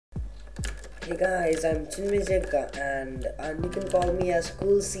Hey guys, I'm Chinmay and you can call me as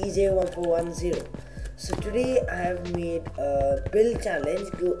Cool CJ1410. So today I have made a build challenge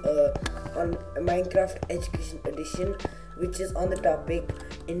on Minecraft Education Edition, which is on the topic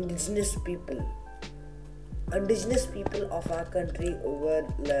Indigenous people. Indigenous people of our country were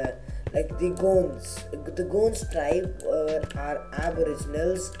like the Gonds. The Gonds tribe are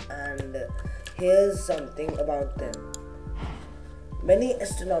ab-orignals, and here's something about them. Many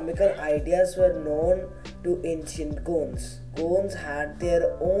astronomical ideas were known to ancient Gonds. Gonds had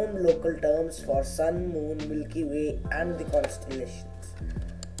their own local terms for sun, moon, Milky Way, and the constellations.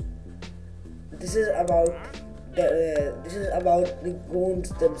 This is about the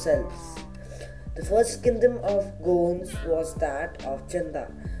Gonds themselves. The first kingdom of Gonds was that of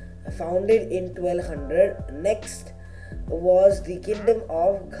Chanda, founded in 1200. Next was the kingdom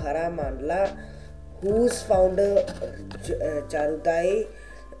of Ghara Mandla, whose founder Charudai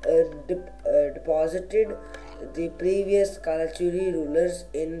deposited the previous Kalachuri rulers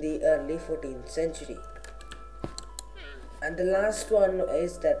in the early 14th century. And the last one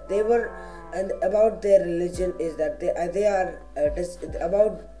is that they were, and about their religion is that they are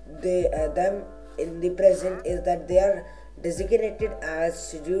them in the present is that they are designated as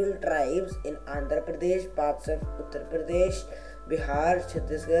scheduled tribes in Andhra Pradesh, parts of Uttar Pradesh, Bihar,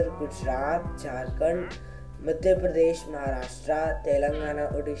 Chhattisgarh, Gujarat, Jharkhand, Madhya Pradesh, Maharashtra,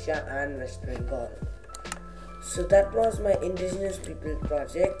 Telangana, Odisha, and West Bengal. So that was my Indigenous People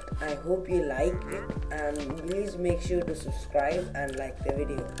project. I hope you like it, and please make sure to subscribe and like the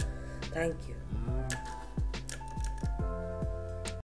video. Thank you.